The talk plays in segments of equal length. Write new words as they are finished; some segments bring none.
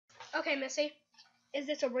Okay, Missy. Is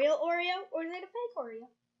this a real Oreo or is it a fake Oreo?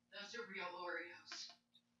 Those are real Oreos.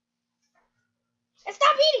 And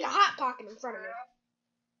stop eating a Hot Pocket in front of me.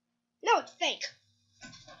 No, it's fake.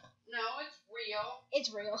 No, it's real. It's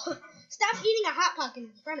real. Stop eating a Hot Pocket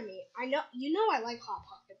in front of me. You know I like Hot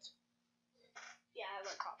Pockets. Yeah, I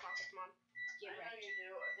like Hot Pockets, Mom. I know you do.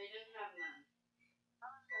 They didn't have none.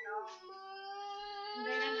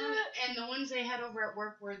 They didn't have it. And the ones they had over at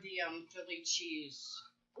work were the Philly cheese.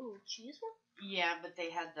 Ooh, cheese one? Yeah, but they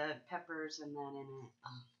had the peppers and that in it.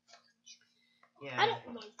 Yeah. I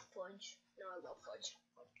don't like fudge. No, I love fudge.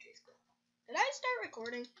 Fudge tastes good. Did I start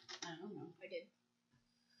recording? I don't know. I did.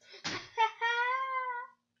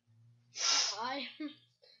 Hi.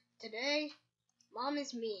 Today, Mom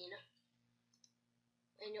is mean.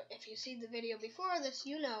 And if you see the video before this,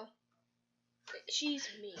 you know that she's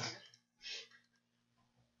mean.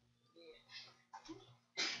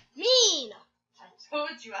 Mean! I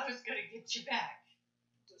told you I was going to get you back.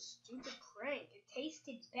 The stupid prank. It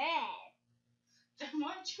tasted bad. Then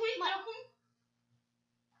why'd you eat them?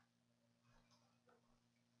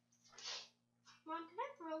 Mom, can I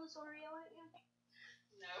throw this Oreo at you?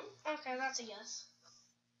 No. Okay, that's a yes.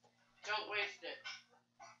 Don't waste it.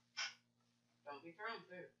 Don't be throwing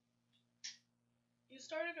food. You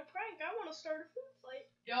started a prank. I want to start a food fight.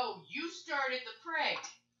 No, you started the prank.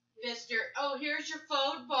 Mister, oh, here's your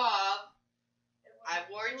phone, Bob. I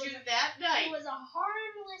warned you that night. It was a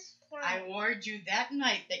harmless prank. I warned you that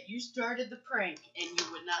night that you started the prank and you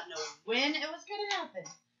would not know when it was going to happen.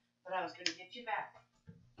 But I was going to get you back.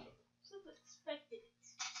 So expected it.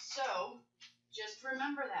 So, just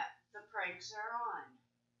remember that. The pranks are on.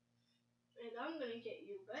 And I'm going to get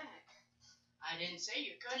you back. I didn't say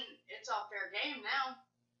you couldn't. It's all fair game now.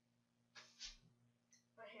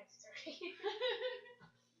 My hand's dirty.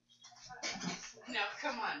 No,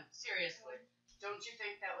 come on. Seriously. Don't you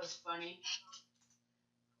think that was funny?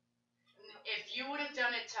 If you would have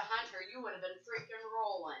done it to Hunter, you would have been freaking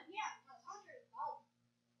rolling. Yeah, because Hunter is dumb.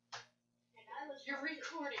 And I was You're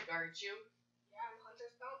recording, aren't you? Yeah, and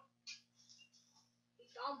Hunter's dumb. He's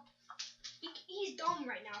dumb. He's dumb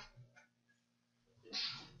right now.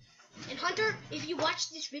 And Hunter, if you watch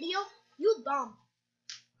this video, you dumb.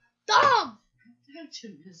 Dumb!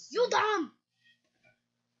 You dumb!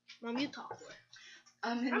 Mom, you talk to her.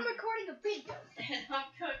 I'm recording a video. And I'm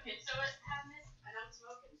cooking, so it's happening. And I'm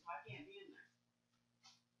smoking, so I can't be in there.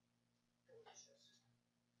 Delicious.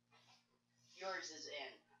 Yours is in.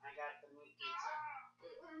 I got the meat pizza.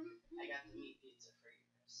 I got the meat pizza for you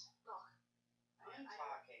guys. Oh, I am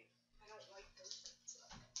talking. I don't like those.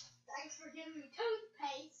 Thanks for giving me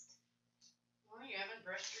toothpaste. Well, you haven't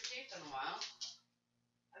brushed your teeth in a while.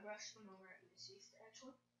 I brushed them over at Missy's,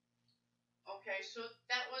 actually. Okay, so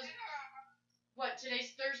that was... What,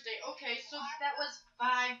 today's Thursday. Okay, so that was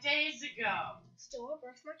 5 days ago. Still, I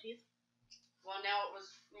brushed my teeth. Well, now it was,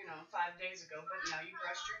 5 days ago, but now you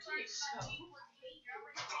brushed your teeth, so...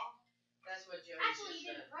 That's what Joey Actually, you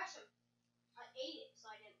said. didn't brush them. I ate it, so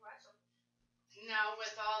I didn't brush them. Now,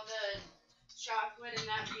 with all the chocolate and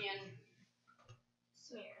that being...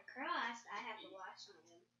 Smear across, I have to wash them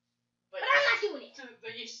again. But I'm not doing it!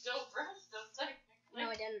 But you still brushed them, technically. No,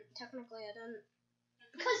 I didn't. Technically, I didn't.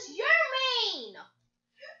 Because you're mean!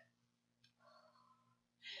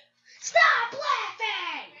 Stop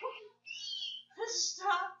laughing!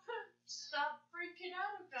 Stop freaking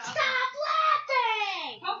out about it. Stop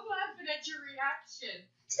laughing! I'm laughing at your reaction.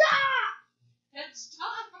 Stop! And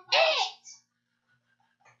stop It!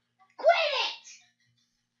 Quit it!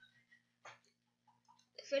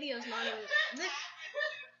 The video's not even...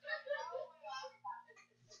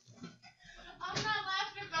 I'm not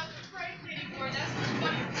laughing about the prank anymore. That's the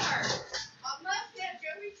funny part. I'm laughing at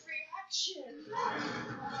Joey's reaction.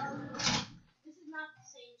 This is not the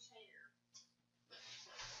same shader.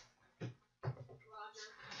 Roger.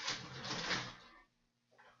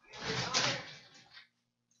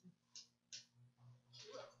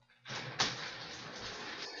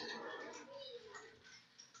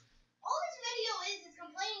 All this video is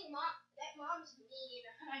complaining that Mom's mean.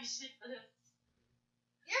 I see this.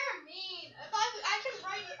 You're mean. If I can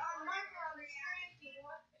write it on marker on the screen if you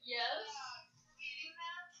want. Yes.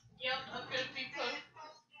 Yep, I'm gonna be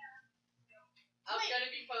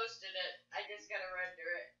posting it. I just gotta render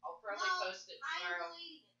it. I'll probably post it tomorrow.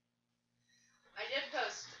 I did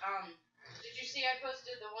post. Did you see I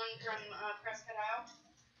posted the one from Prescott Isle?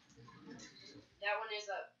 That one is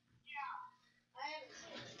up. Yeah. I haven't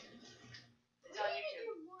seen it. It's on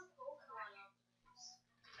YouTube.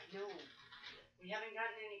 I know. We haven't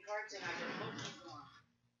gotten any cards in. I've been looking for them.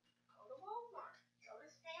 Go to Walmart. Go to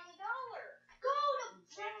Family Dollar. Go to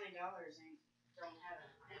Family Dollars don't have it.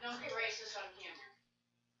 And don't be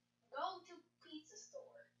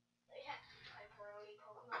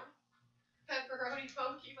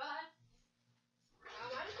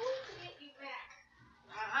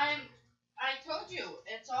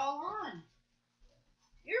on.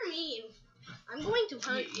 You're mean. I'm going to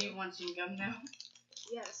hurt you. You want some gum now?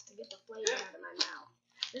 Yes, to get the flavor out of my mouth.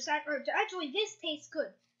 Actually, this tastes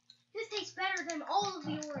good. This tastes better than all of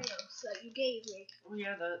the Oreos that you gave me. Oh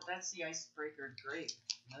yeah, that's the icebreaker grape.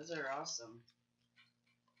 Those are awesome.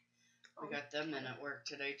 We got them in at work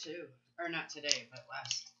today too. Or not today, but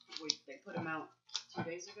last week. They put them out 2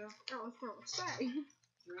 days ago. Oh, I was going to say.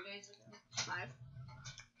 3 days ago. 5.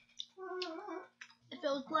 If it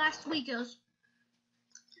was last week, it was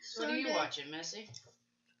So what are you watching, Missy?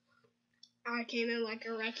 I came in like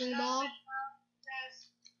a wrecking ball.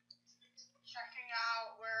 Checking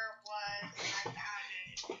out where it was. I found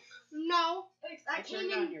it. No, I came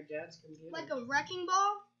turned in on your dad's computer. like a wrecking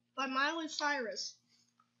ball by Miley Cyrus.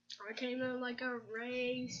 I came in like a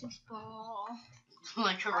racist ball.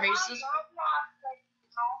 Like a racist?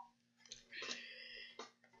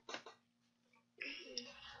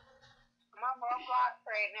 I'm on Roblox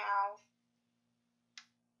right now.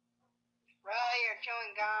 Really, you're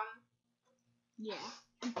chewing gum? Yeah.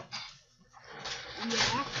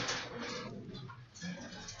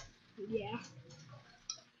 Yeah.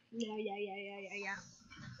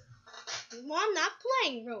 Well, I'm not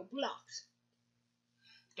playing Roblox.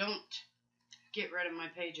 Don't get rid of my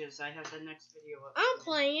pages. I have the next video up. I'm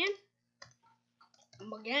playing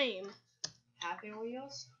my game. Happy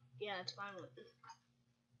Wheels? Yeah, it's fine with me.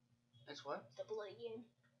 That's what? The blood game.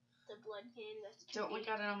 The blood game. That's Don't we 2D.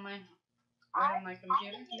 got it on my on my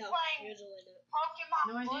computer? No, usually do.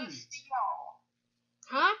 Pokemon No, I Blue didn't. Steel.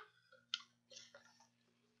 Huh?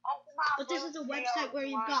 Pokemon But this Blue is a Steel website where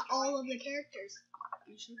is you've got one all joint. of the characters.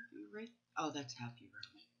 You should be right. Oh, that's Happy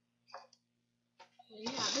Room.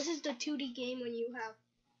 Yeah, this is the 2D game when you have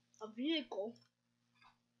a vehicle.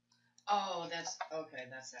 Oh, that's okay.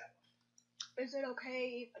 That's that one. Is it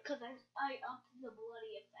okay? Because I upped the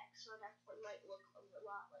bloody effect, so that one might look a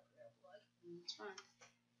lot like real blood. It's fine.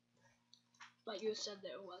 But you said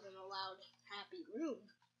there wasn't allowed happy room.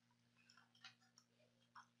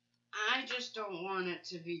 I just don't want it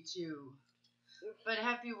to be too. But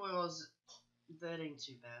Happy Wheels, that ain't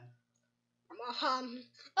too bad.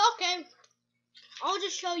 Okay. I'll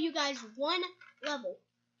just show you guys one level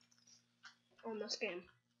on this game.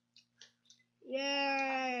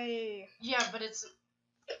 Yay! Yeah, but it's.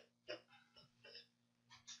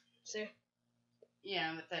 See?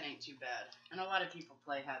 Yeah, but that ain't too bad. And a lot of people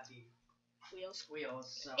play Happy Wheels.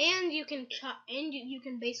 So. And you can cut, and you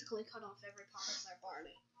can basically cut off every part of their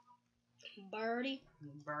body.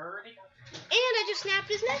 Birdie. And I just snapped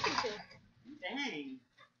his neck in two. Dang.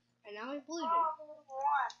 And now he's bleeding.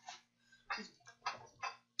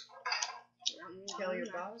 Kill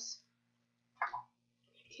your boss?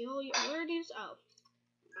 Kill your. Where are these? Oh.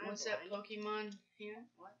 What's that Pokemon here?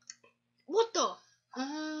 What? What the?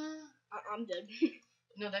 I'm dead.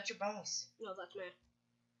 No, that's your boss. No, that's me.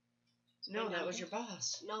 No, that was your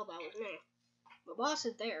boss. No, that was me. My boss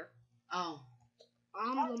is there. Oh.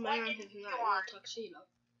 I'm the man who's not in a tuxedo.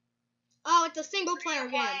 Oh, it's a single player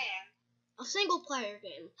game. A single player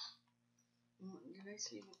game. Did I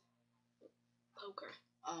see? Poker.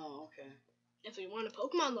 Oh, okay. If you want a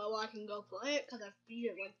Pokemon level, I can go play it, because I've beat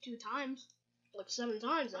it like 2 times. Like 7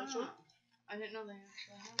 times, actually. I didn't know they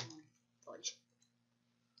actually had one. Fudge.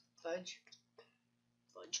 Fudge?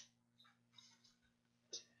 Fudge.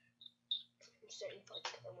 I'm saying fudge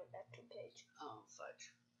because I went back to the page. Oh,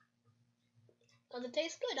 fudge. Because it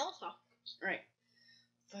tastes good, also. Right.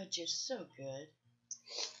 Fudge is so good.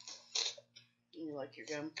 You like your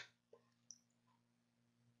gum?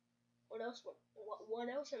 What else? What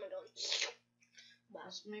else am I going?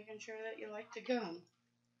 Just making sure that you like the gum.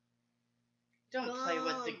 Don't play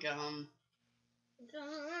with the gum. Are you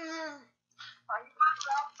on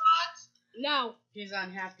Roblox? No. He's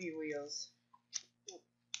on Happy Wheels.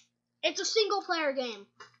 It's a single player game.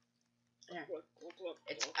 Yeah.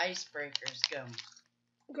 It's Icebreaker's gum.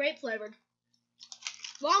 Grape flavored.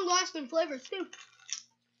 Long lasting flavors too.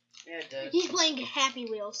 Yeah, it does. He's playing Happy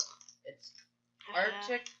Wheels. It's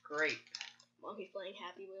Arctic Grape. Well, he's playing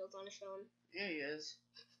Happy Wheels on his phone. Yeah, he is.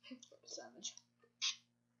 Savage.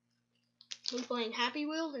 He's playing Happy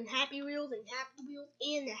Wheels and Happy Wheels and Happy Wheels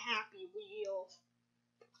and the Happy Wheels.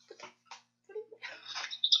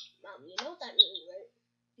 Mom, you know what that means, right?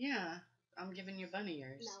 Yeah, I'm giving you bunny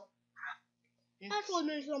ears. No. Yes. Actually, it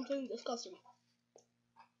means something disgusting.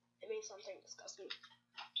 It means something disgusting.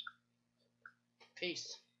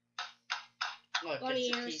 Peace. Look, Bunny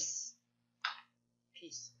it's a ears. peace.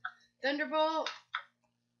 Peace. Thunderbolt.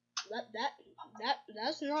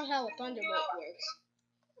 That's not how a thunderbolt works.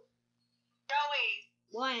 Joey,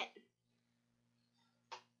 What?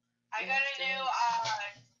 I got a new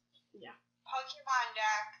Yeah. Pokemon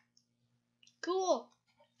deck. Cool.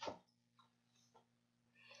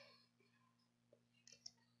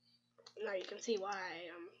 Now you can see why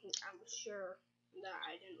I'm sure that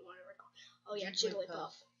I didn't want to record. Oh yeah,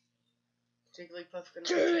 Jigglypuff. Jigglypuff gonna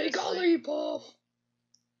Jigglypuff.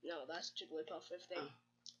 No, that's Jigglypuff if they. Oh.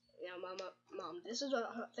 Yeah, Mom, this is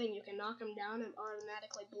a thing. You can knock them down and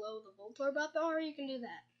automatically blow the Voltorb up, or you can do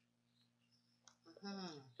that.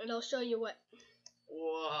 And I'll show you what.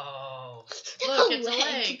 Whoa! Look, it's a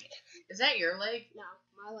leg. Is that your leg? No,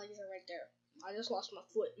 my legs are right there. I just lost my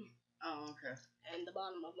foot. Oh, okay. And the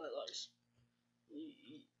bottom of my legs.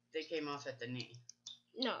 They came off at the knee.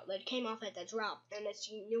 No, they came off at the drop, and it's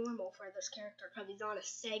normal for this character because he's on a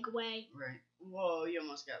Segway. Right. Whoa, you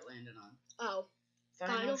almost got landed on. Oh.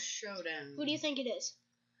 Final showdown. Who do you think it is?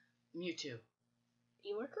 Mewtwo.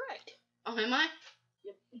 You were correct. Oh, am I?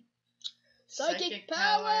 Yep. Psychic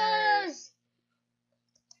powers!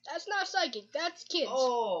 That's not psychic, that's kids.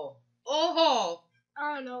 Oh! Oh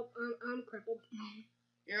no, I'm crippled.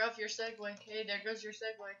 You're off your Segway. Hey, there goes your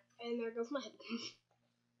Segway. And there goes my head.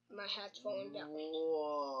 My hat's falling down.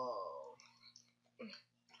 Whoa.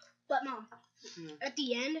 But Mom, at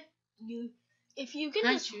the end, if you can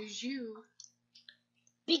I choose you.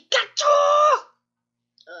 Pikachu!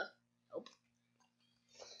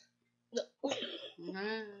 Nope.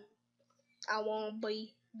 No. I want to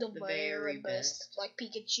be the very best. Like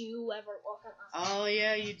Pikachu ever. Oh,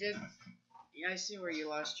 yeah, you did. Yeah, I see where you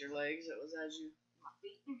lost your legs. It was as you.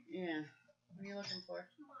 Yeah. What are you looking for?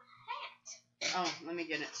 My hat. Oh, let me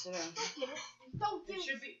get it. Sit down. Don't get it. It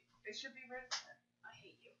should be right there. I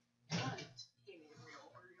hate you. What? Give me a real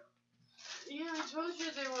Oreo. Yeah, I told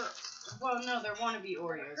you they were. Well, no, they're wannabe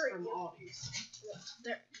Oreos from Aldi's.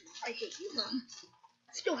 I hate you, Mom.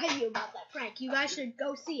 I still hate you about that prank. You guys should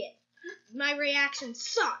go see it. My reaction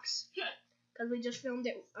sucks. Because we just filmed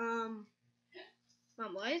it. Mom,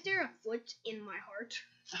 why is there a foot in my heart?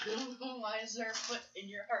 Why is there a foot in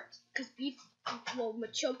your heart? Because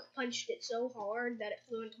Machoke punched it so hard that it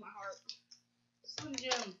flew into my heart. Slim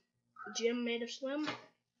Jim. Jim made of Slim?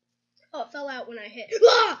 Oh, it fell out when I hit.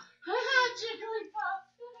 Ah! Jigglypuff.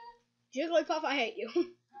 Jigglypuff, I hate you.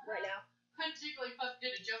 Right now. Jigglypuff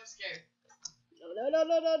did a jump scare. No.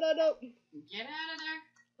 Get out of there.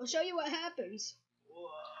 I'll show you what happens. Whoa.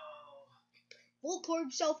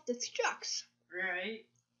 Voltorb self-destructs. Right.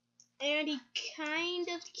 And he kind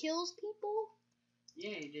of kills people.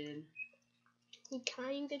 Yeah, he did. He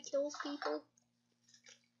kind of kills people.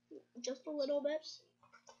 Just a little bit.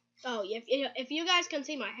 Oh, if you guys can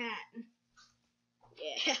see my hat.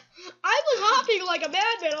 Yeah. I was hopping like a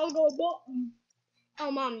madman. I was going,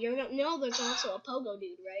 oh, Mom, you know there's also a pogo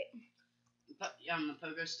dude, right? On the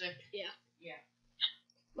pogo stick? Yeah. Yeah.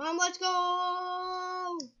 Mom, let's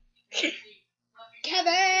go!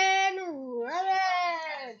 Kevin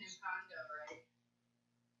Reddit!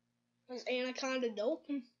 Is Anaconda dope?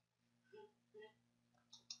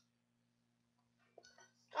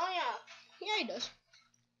 Oh, yeah. Yeah, he does.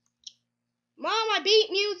 Mom, I beat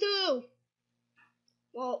Mewtwo!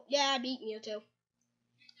 Well, yeah, I beat Mewtwo. You say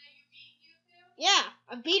you beat Mewtwo? Yeah,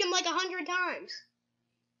 I beat him like 100 times.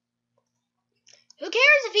 Who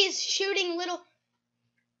cares if he's shooting little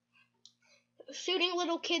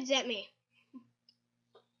kids at me?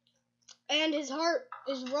 And his heart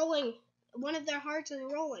is rolling. One of their hearts is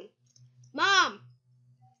rolling. Mom!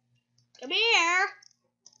 Come here!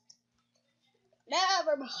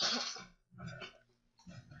 Never mind.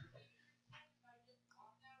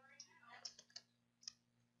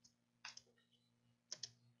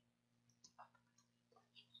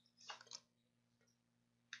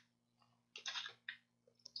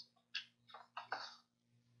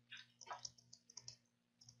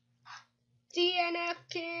 DNF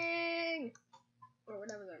King! Or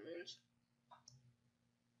whatever that means.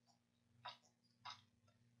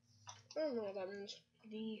 I don't know what that means.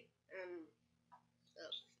 DNF.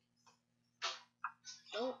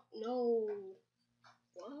 Don't know.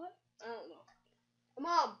 What? I don't know.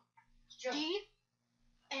 Mom!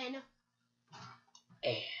 DNF.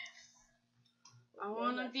 I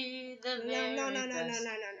wanna be the very No. best.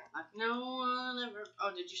 Like no one ever.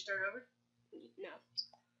 Oh, did you start over? No.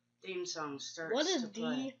 Theme song starts. What does to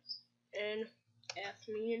play. DNF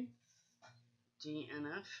mean?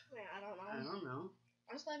 DNF? Yeah, I don't know. I don't know.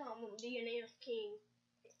 I just like DNF King.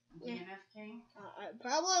 DNF King?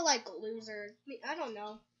 Probably like loser. I don't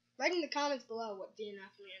know. Write in the comments below what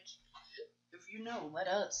DNF means. If you know, let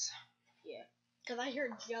us. Yeah. Because I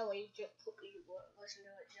heard Joey, listen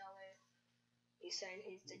to it, Joey. He's saying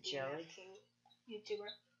he's the DNF King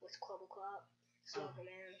YouTuber with Clubble Club. Soccer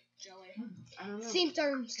man, Joey. I don't know. Theme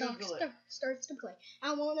song Google it. starts to play.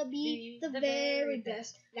 I wanna be the very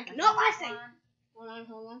best. That cannot I say.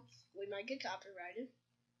 Hold on. We might get copyrighted.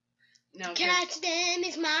 No. Catch them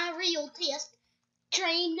is my real test.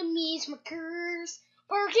 Train to me's my curse.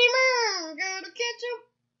 Pokemon, gotta catch 'em.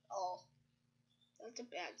 Oh, that's a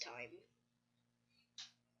bad time.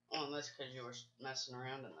 Well, that's because you were messing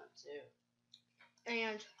around in that too.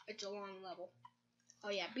 And it's a long level. Oh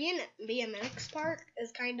yeah, being BMX park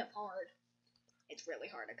is kind of hard. It's really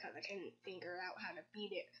hard. I kind of couldn't figure out how to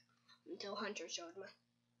beat it until Hunter showed me.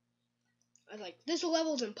 I was like, this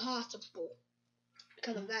level's impossible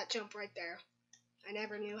because of that jump right there. I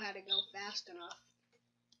never knew how to go fast enough.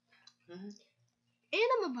 Mm-hmm.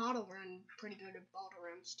 And I'm a bottle run, pretty good at bottle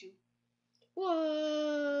runs too.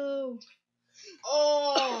 Whoa!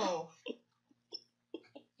 Oh!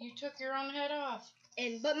 You took your own head off.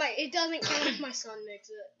 But it doesn't count if my son makes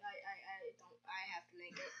it. I have to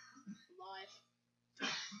make it live.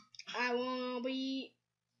 I wanna be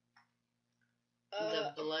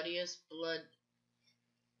The bloodiest blood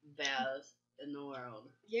bath in the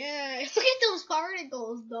world. Yeah, look at those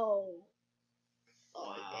particles though.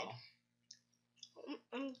 Oh, Wow.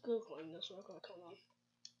 I'm googling this real quick. Hold on.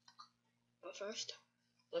 But first.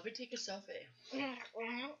 Let me take a selfie.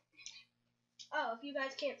 Oh, if you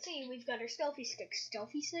guys can't see, we've got our selfie sticks.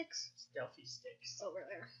 Selfie sticks? Selfie sticks. Over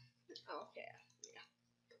there. Oh, yeah.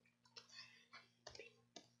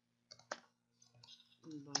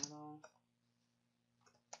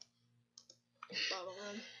 Bottle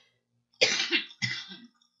run.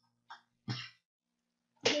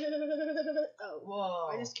 Oh, whoa.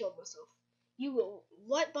 I just killed myself.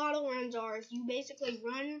 What bottle runs are is you basically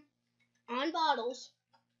run on bottles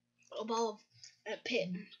above a pit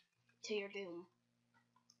to your doom.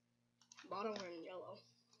 Bottle run yellow.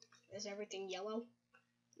 Is everything yellow?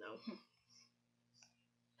 No.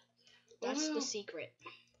 That's the secret.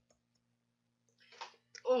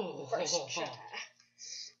 Oh. First try.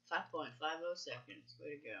 5.50 seconds. Way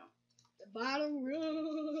to go. The bottle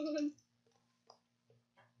run.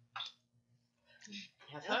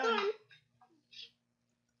 Have fun.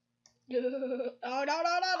 Oh, no.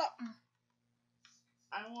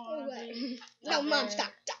 I want to be No, Mom,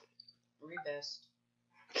 stop. Rebest.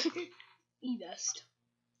 E-best.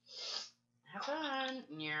 Have fun.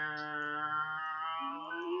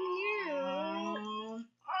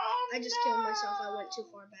 I just killed myself. I went too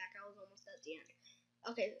far back. I was almost at the end.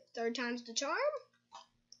 Okay, third time's the charm.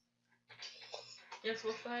 Guess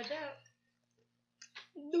we'll find out.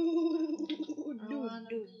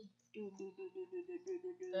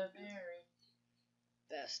 The very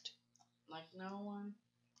best like no one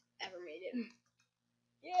ever made it.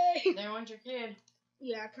 Yay! There went your kid.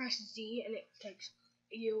 Yeah, I press Z and it takes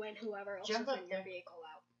you and whoever else Jump is up in your there. vehicle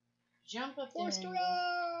out. Jump up there, Fourth Angel.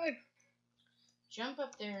 try! Jump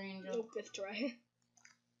up there, Angel. Nope, fifth try.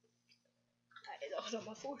 That was on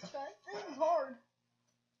my fourth try. That was hard.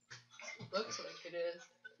 Looks like it is.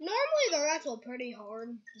 Normally the rats are pretty hard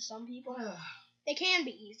to some people. They can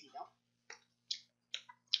be easy though.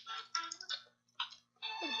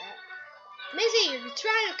 Look at that. Missy, you're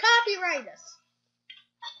trying to copyright us.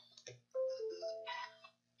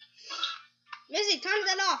 Missy, turn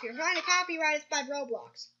that off. You're trying to copyright us by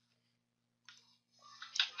Roblox.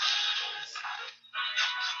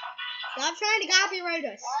 Stop trying to copyright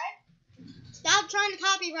us. What? Stop trying to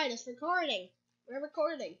copyright us. Recording. We're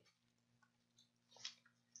recording.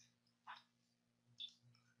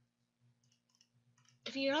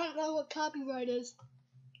 If you don't know what copyright is.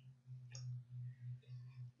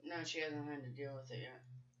 No, she hasn't had to deal with it yet.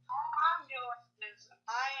 All I'm doing is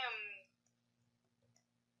I am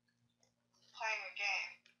playing a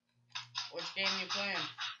game. Which game you playing?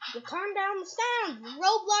 You turn down the sound.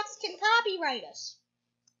 Roblox can copyright us.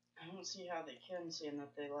 I don't see how they can, seeing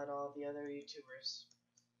that they let all the other YouTubers.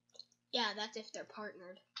 Yeah, that's if they're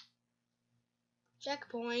partnered.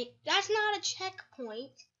 Checkpoint. That's not a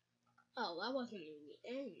checkpoint. Oh, that wasn't even the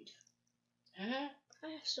end. Huh?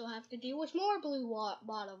 I still have to deal with more blue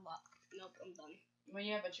bottom up. Nope, I'm done. Well,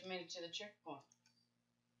 yeah, but you made it to the checkpoint.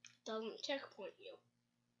 Doesn't checkpoint you.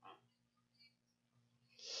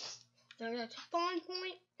 There's a spawn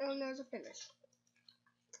point and there's a finish.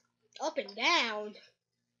 Up and down.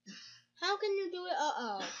 How can you do it?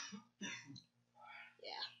 Uh-oh.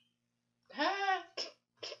 Yeah. Huh?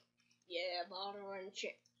 Yeah, bottle run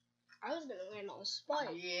shit. I was gonna land on the spike.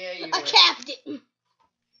 Yeah, you I were. capped it.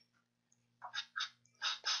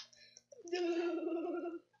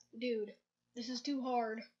 Dude, this is too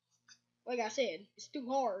hard. Like I said, it's too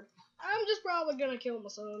hard. I'm just probably gonna kill my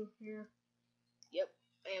son here. Yep,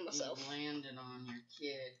 and myself. You landed on your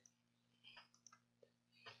kid.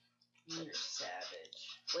 You're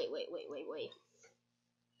savage. Wait.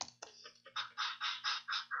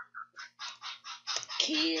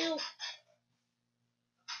 Kill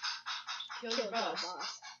Kill the boss.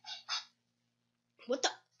 What the?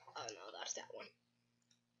 Oh no, that's that one.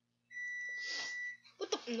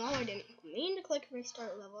 What the? No, I didn't mean to click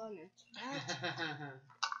restart level and it's that.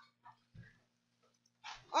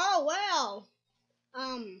 Oh well.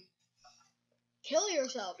 Kill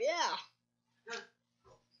yourself, yeah.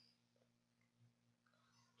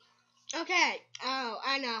 Okay. Oh,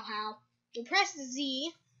 I know how. You press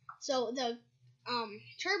Z, so the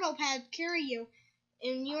turbo pads carry you,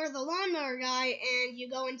 and you're the lawnmower guy, and you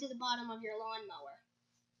go into the bottom of your lawnmower.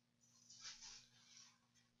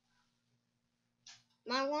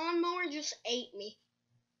 My lawnmower just ate me.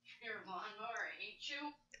 Your lawnmower ate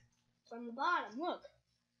you? From the bottom, look.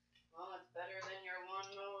 Well, it's better than your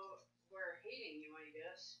lawnmower hating you, I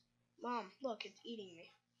guess. Mom, look, it's eating me.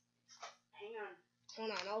 Hang on.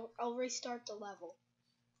 Hold on, I'll restart the level.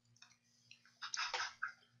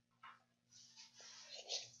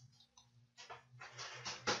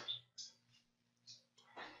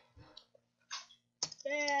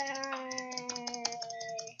 Yay!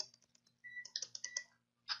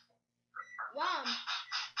 Mom!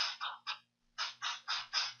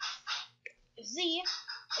 Z,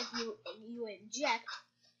 if you eject,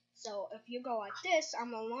 so if you go like this,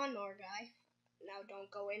 I'm the lawnmower guy. Now don't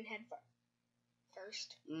go in head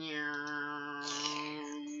first.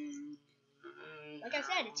 Like I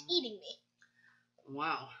said, it's eating me.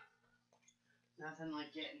 Wow. Nothing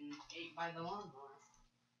like getting ate by the lawnmower.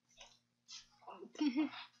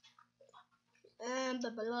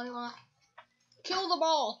 Kill the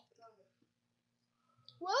ball.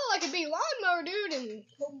 Well, I could be lawnmower dude and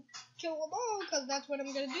kill the ball, because that's what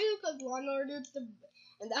I'm gonna do, because lawnmower dude's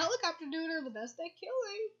and the helicopter dude are the best at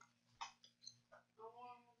killing.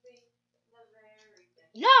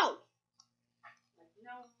 No! Like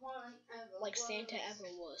no one ever Like was. Santa ever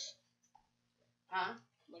was. Huh?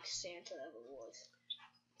 Like Santa ever was.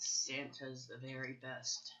 Santa's the very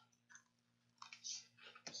best.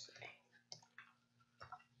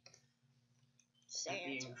 Santa. That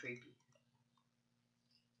being creepy.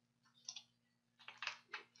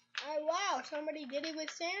 Oh wow, somebody did it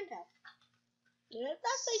with Santa. Did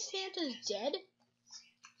that say Santa's dead?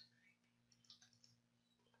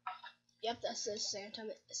 Yep, that says Santa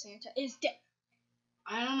is dead.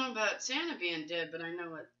 I don't know about Santa being dead, but I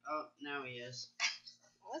know what. Oh, now he is.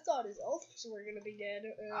 I thought his elves were gonna be dead.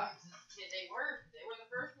 They were. They were the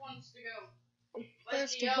first ones to go. But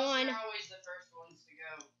First the elves one. are always the first ones to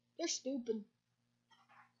go. They're stupid.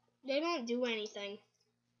 They don't do anything.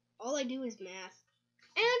 All I do is math.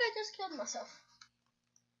 And I just killed myself.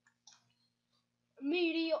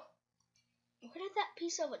 Where did that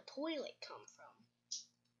piece of a toilet come from?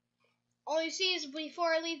 All you see is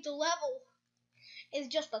before I leave the level is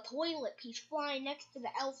just a toilet piece flying next to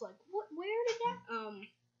the elf. Like, what? Where did that?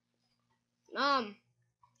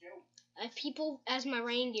 I have people as my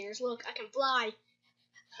reindeers. Look, I can fly.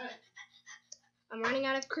 I'm running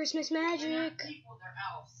out of Christmas magic. They're not people, they're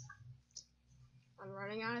elves. I'm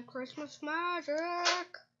running out of Christmas magic.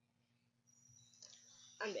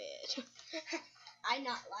 I'm dead. I'm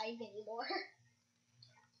not live anymore.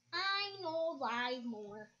 I know live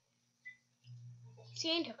more.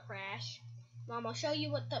 Santa crash. Mom, I'll show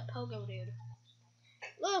you what the pogo dude.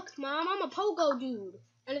 Look, Mom, I'm a pogo dude.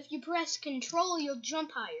 And if you press control, you'll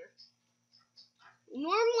jump higher.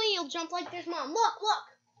 Normally, you'll jump like this, Mom. Look.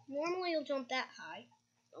 Normally, you'll jump that high.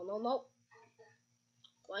 No.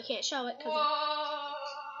 Well, I can't show it.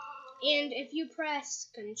 And if you press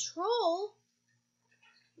control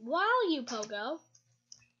while you pogo,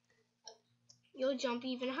 you'll jump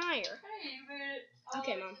even higher. Hey, you made it.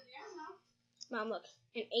 Okay, Mom. Mom, look.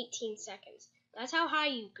 In 18 seconds. That's how high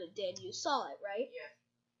you did. You saw it, right? Yeah.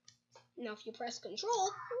 Now, if you press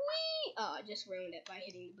control, whee! Oh, I just ruined it by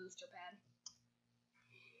hitting the booster pad.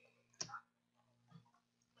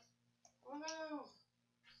 Oh no.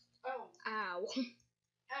 Oh. Ow.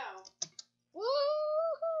 Ow.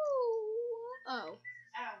 Woohoo! Oh.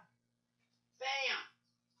 Ow. Bam.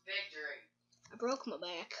 Victory. I broke my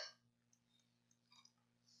back.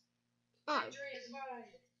 Oh. Victory is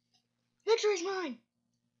mine. Victory's mine!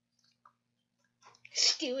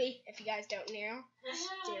 Stewie, if you guys don't know.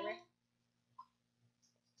 Stewie.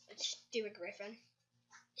 It's Stewie Griffin.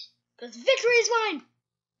 Because victory is mine!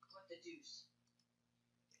 What the deuce?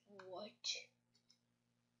 What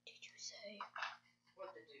did you say?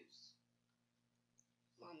 What the deuce?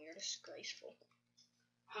 Mom, you're disgraceful.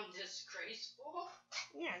 I'm disgraceful?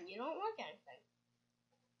 Yeah, you don't like anything.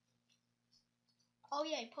 Oh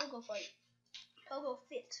yeah, pogo fight. Pogo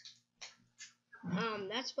fit.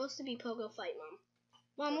 That's supposed to be pogo fight, Mom.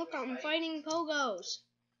 Mom, look, Pogo I'm fight? fighting pogos.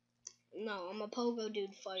 No, I'm a pogo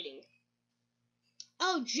dude fighting.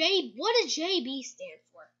 Oh, what does JB stand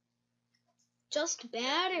for? Just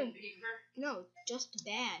bad or Beaver. no? Just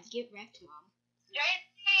bad. Get wrecked, Mom.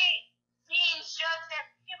 JC means Justin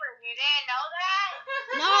Bieber. You didn't know that?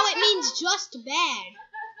 No, it means just bad.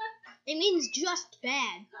 It means just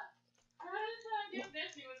bad. I knew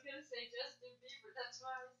Missy was gonna say Justin Bieber. That's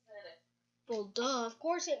why I said it. Well, duh. Of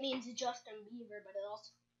course it means Justin Bieber, but it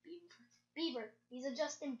also Bieber. He's a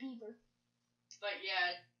Justin Bieber. But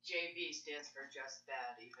yeah, JB stands for just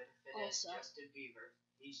bad, even if it is Also. Justin Bieber.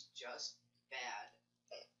 He's just bad.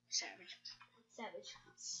 Savage. Savage.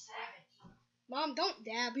 Mom, don't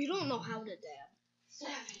dab. You don't know how to dab.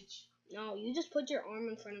 Savage. No, you just put your arm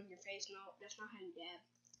in front of your face. No, that's not how you dab.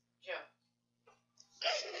 Joe.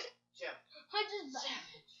 I just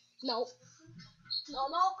Savage. no.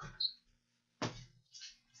 I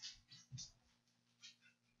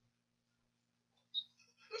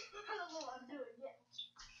don't know what I'm doing yet.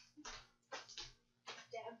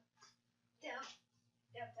 Dab.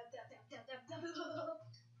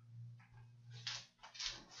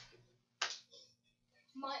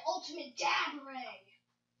 My ultimate dab ray.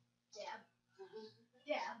 Dab.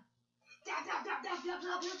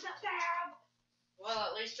 Well,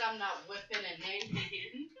 at least I'm not whipping a name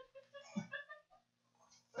in.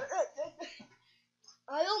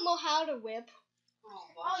 I don't know how to whip.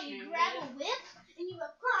 Oh, You grab a whip and you go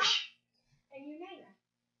crash and you name it.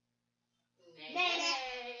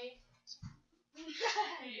 Nay.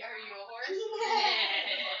 Are you a horse?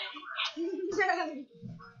 Nay.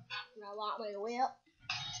 I want my whip.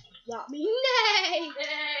 Got me.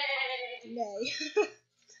 Nay.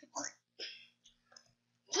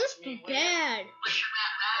 Just bad.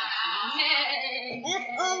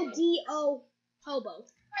 FODO. Hobo.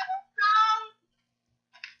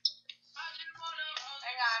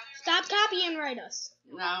 Stop copy and write us.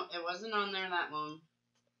 No, it wasn't on there that long.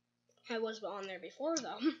 I was on there before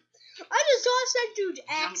though. I just tossed that dude's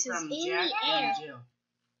axes Jump from in Jack the air. and Jill.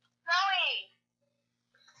 Zoe.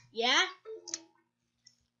 Yeah?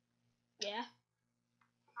 Yeah?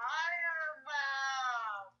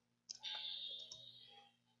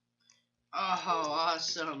 Oh,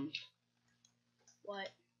 awesome. What?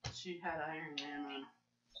 She had Iron Man on.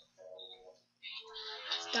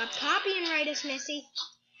 Stop copy and write us, Missy.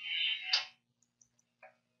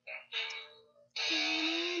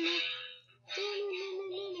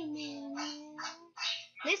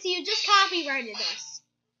 Missy, you just copyrighted us.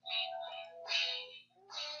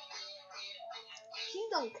 She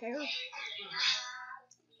don't care.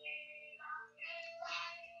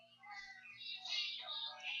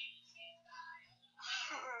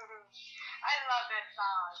 I love that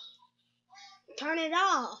song. Turn it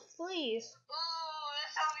off, please. Ooh,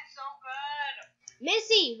 this song is so good.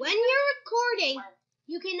 Missy, when you're recording,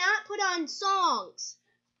 you cannot put on songs.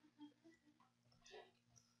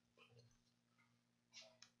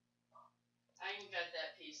 I can cut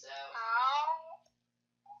that piece out.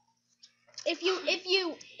 If you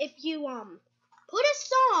put a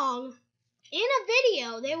song in a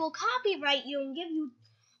video, they will copyright you and give you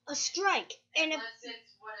a strike. And Unless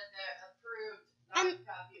it's one of the approved,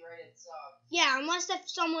 non-copyrighted songs. Yeah, unless if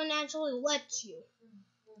someone actually lets you,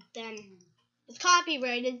 then it's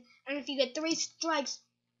copyrighted. And if you get 3 strikes,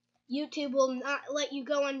 YouTube will not let you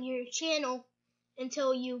go on your channel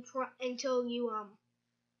until you earn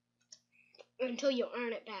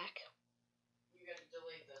it back. You gotta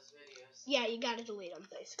delete those videos. Yeah, you gotta delete them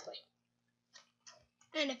basically.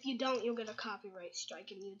 And if you don't, you'll get a copyright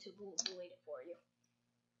strike, and YouTube will delete it for you.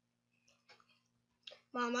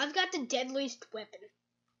 Mom, I've got the deadliest weapon.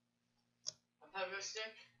 A pogo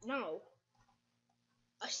stick? No.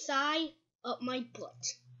 A sigh up my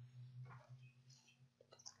butt.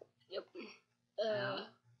 Yep.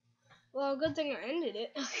 Well, good thing I ended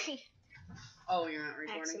it. Oh, you're not Axe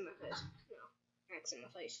recording? in my face. No. Axe in my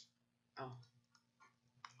face. Oh.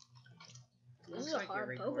 This is Looks a like you're hard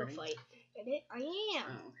pogo recording. fight. I am.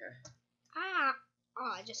 Oh, okay. Ah.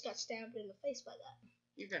 Oh, I just got stabbed in the face by that.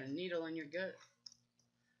 You got a needle in your gut.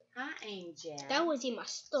 Hi, Angel. That was in my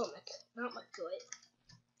stomach, not my gut.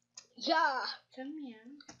 Yeah. Come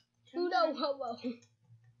here. Udo hobo.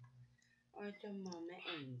 Or the Momma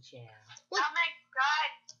Angel. What? Stomach,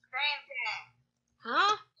 gut, same thing.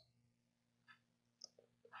 Huh?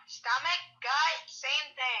 Stomach, gut, same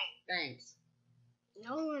thing. Thanks.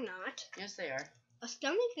 No, we're not. Yes, they are. A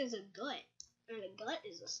stomach is a gut, and a gut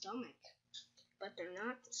is a stomach. But they're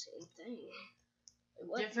not the same thing.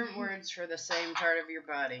 What? Different words for the same part of your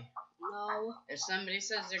body. No. If somebody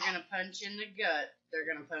says they're gonna punch you in the gut, they're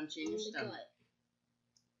gonna punch you in your In the stomach. gut.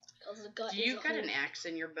 Do you got an axe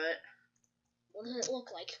in your butt? What does it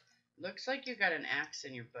look like? Looks like you got an axe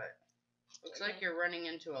in your butt. Looks like you're running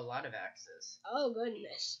into a lot of axes. Oh,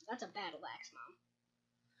 goodness. That's a battle axe, Mom.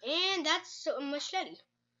 And that's a machete.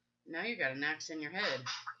 Now you got an axe in your head.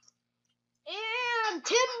 And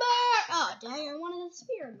timber! Oh, dang, I wanted a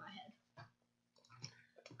spear in my head.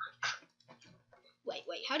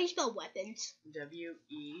 Wait, how do you spell weapons?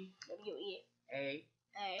 W-E-A-P-O-N-S.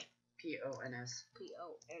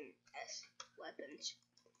 P-O-N-S. Weapons.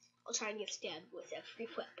 I'll try and get stabbed with every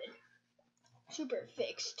weapon. Super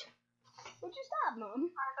fixed. Would you stop,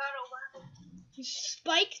 Mom? I got a weapon.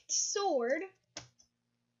 Spiked sword.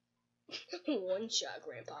 One shot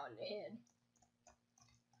Grandpa in the head.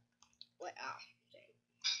 What? Oh, dang.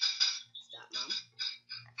 Stop, Mom.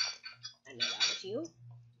 I know that was you.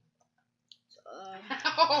 So,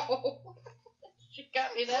 Ow! She got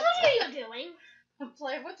me that what time. are you doing? I'm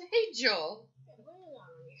playing with Angel. What is on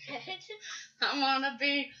your head? I want to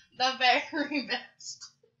be the very best.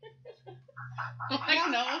 Like,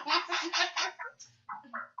 no.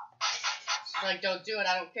 She's like, don't do it.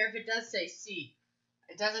 I don't care if it does say C.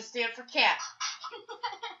 It doesn't stand for cat.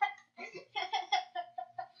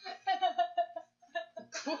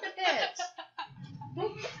 Quit it.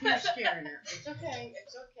 You're scaring her. It's okay.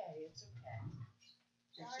 It's okay. It's okay.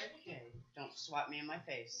 It's okay. Don't swat me in my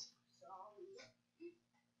face. Do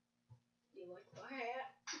you like my hat?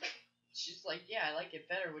 She's like, yeah, I like it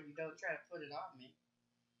better when you don't try to put it on me.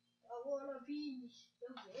 I wanna be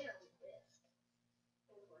the very best.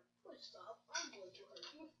 First off, I'm going to hurt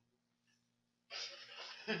you.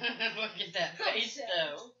 Look at that face,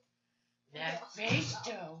 though. That face,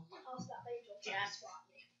 though. I'll stop Angel. Yes. Swap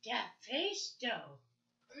me. That face, though.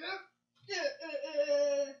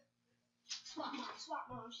 Swap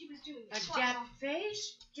mom. She was doing it. That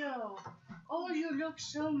face, though. Oh, you look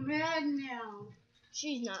so mad now.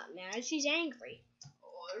 She's not mad. She's angry.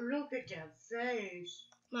 Oh, look at that face.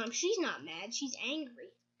 Mom, she's not mad. She's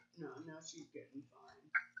angry. No, she's getting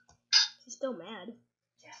fine. She's still mad.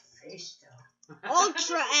 That face, though.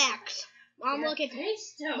 Ultra axe. Mom, that look at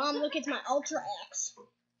face, though. Mom, look at my ultra axe.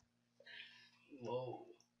 Whoa.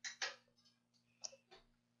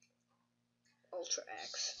 Ultra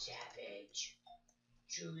axe. Savage.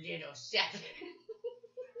 You little savage.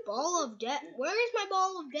 Ball of death. Where is my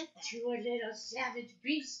ball of death at? You a little savage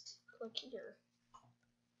beast. Look here.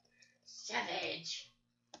 Savage.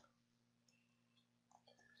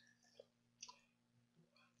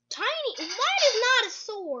 Tiny. That is not a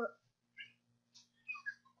sword.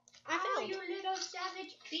 I Oh, found you little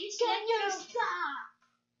savage beast. Can you stop?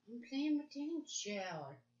 I'm playing with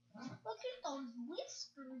Angel. Look at those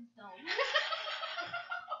whiskers, though.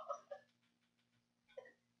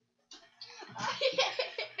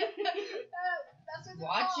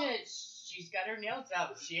 Watch it. She's got her nails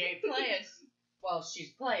out. She ain't playing. Well,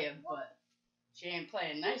 she's playing, but she ain't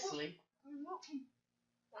playing nicely.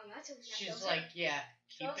 She's like, yeah,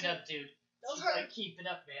 keep it up, dude. She's like, keep it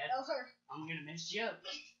up, man. I'm gonna mess you up.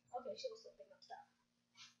 Okay, she was slipping up stuff.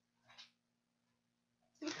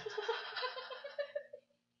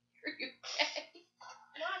 Are you okay?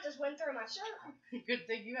 No, I just went through my shirt. Good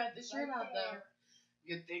thing you had the shirt on, though.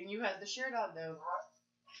 Good thing you had the shirt on, though.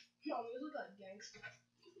 No, you look like a gangster.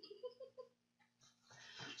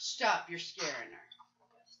 Stop, you're scaring her.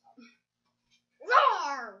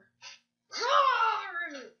 Roar!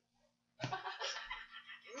 Roar!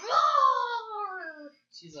 Roar!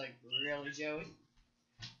 She's like, really, Joey?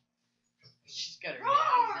 She's got her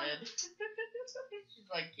hands in. She's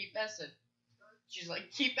like, keep messing. She's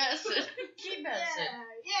like, keep messing. Keep messing.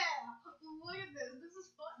 Yeah. Look at this. This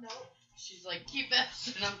is fun. No. She's like, keep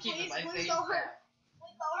messing. I'm keeping my face don't hurt. back.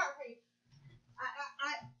 Please don't hurt me.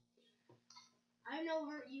 I know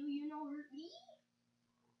hurt you. You know hurt me.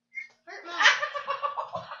 Hurt Mom.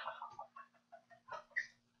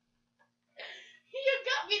 You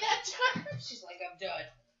got me that time. She's like, I'm done.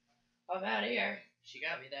 I'm out of here. She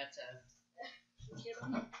got me that time.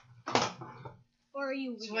 Or are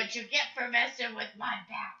you weird? That's what you get for messing with my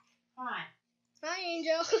back. Come on. Hi,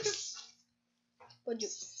 Angel. What'd you?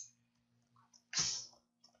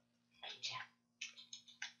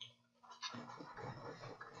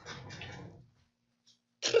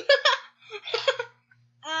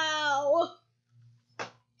 Ow!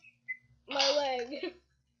 My leg.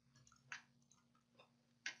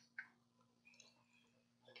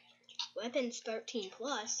 Weapons 13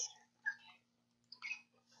 plus.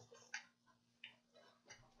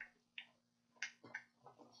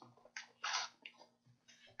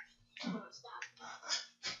 Come on, stop.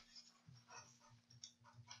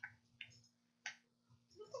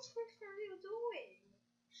 What the frick are you doing?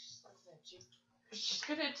 She's like that, you. She's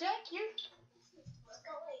gonna attack you. Let's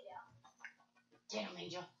go lay down. Get him,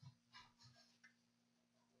 Angel.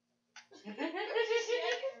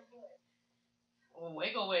 Oh,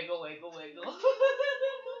 wiggle, wiggle, wiggle, wiggle. Wiggle,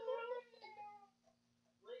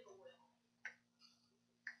 wiggle.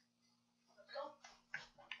 Let's go.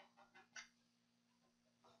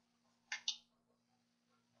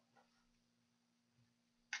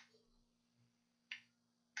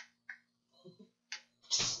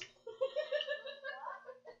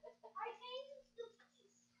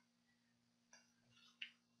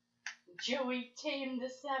 Joey tamed the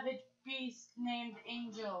savage beast named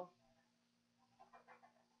Angel.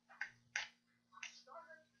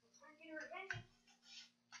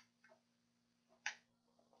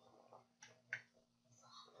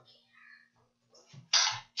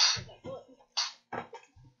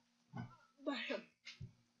 Bam.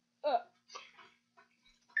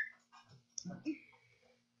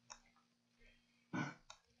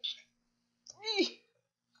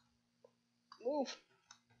 Move.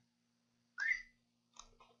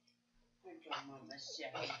 JoeMomma,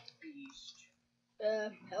 savage beast.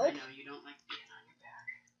 Help. I know you don't like being on your back.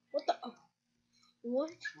 What the? What?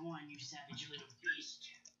 Go on, you savage little beast.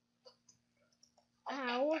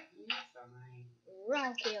 Ow. You're fine.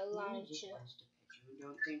 Rocket I'm gonna launcher. just bust a picture and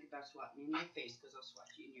don't think about swatting me in my face because I'll swat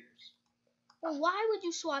you in yours. Well, why would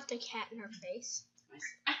you swat the cat in her face? Did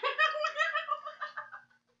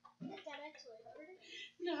That actually hurt it?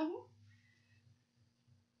 No.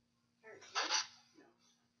 No.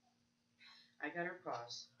 I got her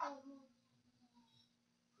paws.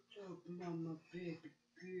 JoeMomma, baby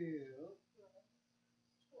girl.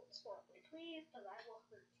 Don't swat me, please, because I will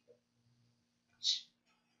hurt you.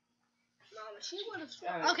 Mama, she would have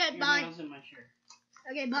swat. Okay, your bye. nails in my shirt.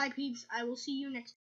 Okay, bye, peeps. I will see you next time.